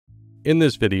In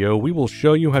this video, we will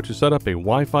show you how to set up a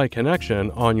Wi-Fi connection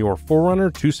on your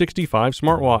Forerunner 265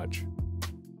 smartwatch.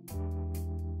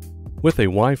 With a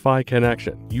Wi-Fi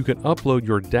connection, you can upload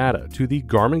your data to the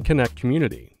Garmin Connect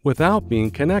community without being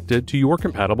connected to your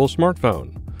compatible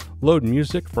smartphone, load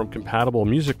music from compatible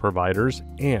music providers,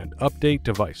 and update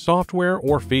device software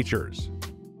or features.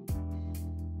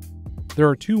 There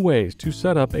are two ways to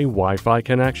set up a Wi-Fi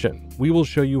connection. We will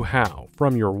show you how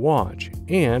from your watch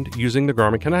and using the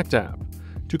Garmin Connect app.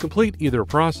 To complete either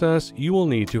process, you will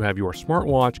need to have your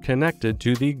smartwatch connected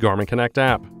to the Garmin Connect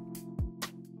app.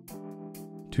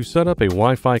 To set up a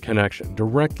Wi-Fi connection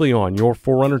directly on your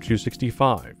Forerunner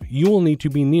 265, you will need to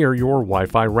be near your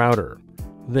Wi-Fi router.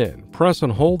 Then press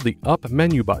and hold the up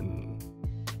menu button.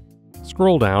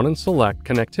 Scroll down and select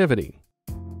Connectivity,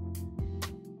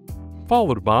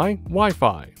 followed by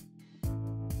Wi-Fi.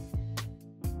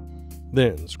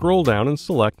 Then scroll down and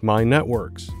select My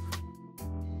Networks,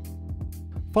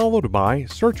 followed by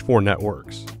Search for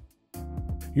Networks.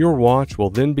 Your watch will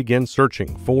then begin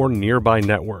searching for nearby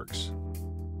networks.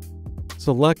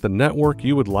 Select the network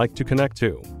you would like to connect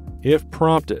to. If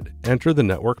prompted, enter the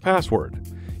network password.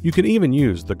 You can even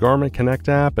use the Garmin Connect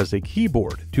app as a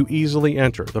keyboard to easily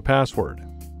enter the password.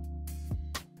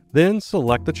 Then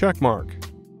select the check mark.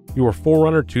 Your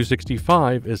Forerunner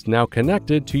 265 is now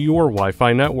connected to your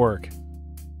Wi-Fi network.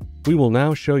 We will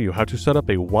now show you how to set up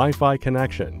a Wi-Fi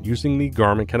connection using the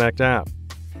Garmin Connect app.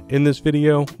 In this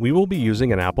video, we will be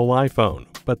using an Apple iPhone,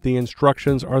 but the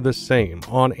instructions are the same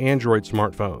on Android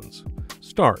smartphones.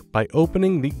 Start by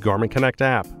opening the Garmin Connect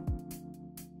app.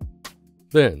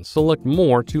 Then select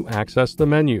More to access the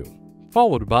menu,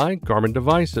 followed by Garmin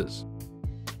Devices.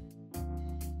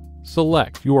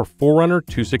 Select your Forerunner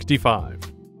 265.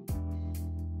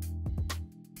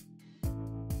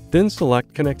 Then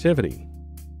select Connectivity,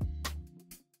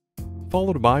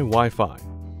 followed by Wi-Fi.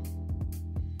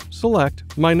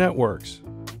 Select My Networks.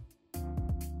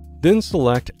 Then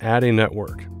select Add a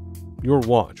Network. Your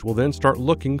watch will then start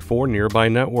looking for nearby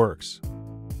networks.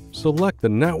 Select the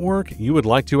network you would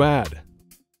like to add.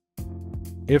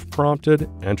 If prompted,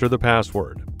 enter the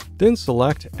password. Then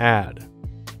select Add,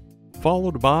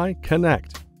 followed by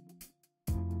Connect.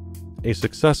 A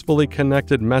successfully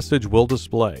connected message will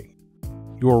display.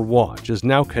 Your watch is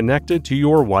now connected to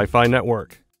your Wi-Fi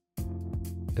network.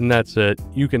 And that's it.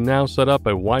 You can now set up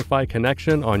a Wi-Fi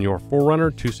connection on your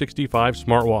Forerunner 265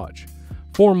 smartwatch.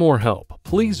 For more help,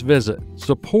 please visit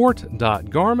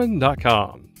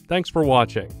support.garmin.com. Thanks for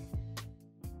watching.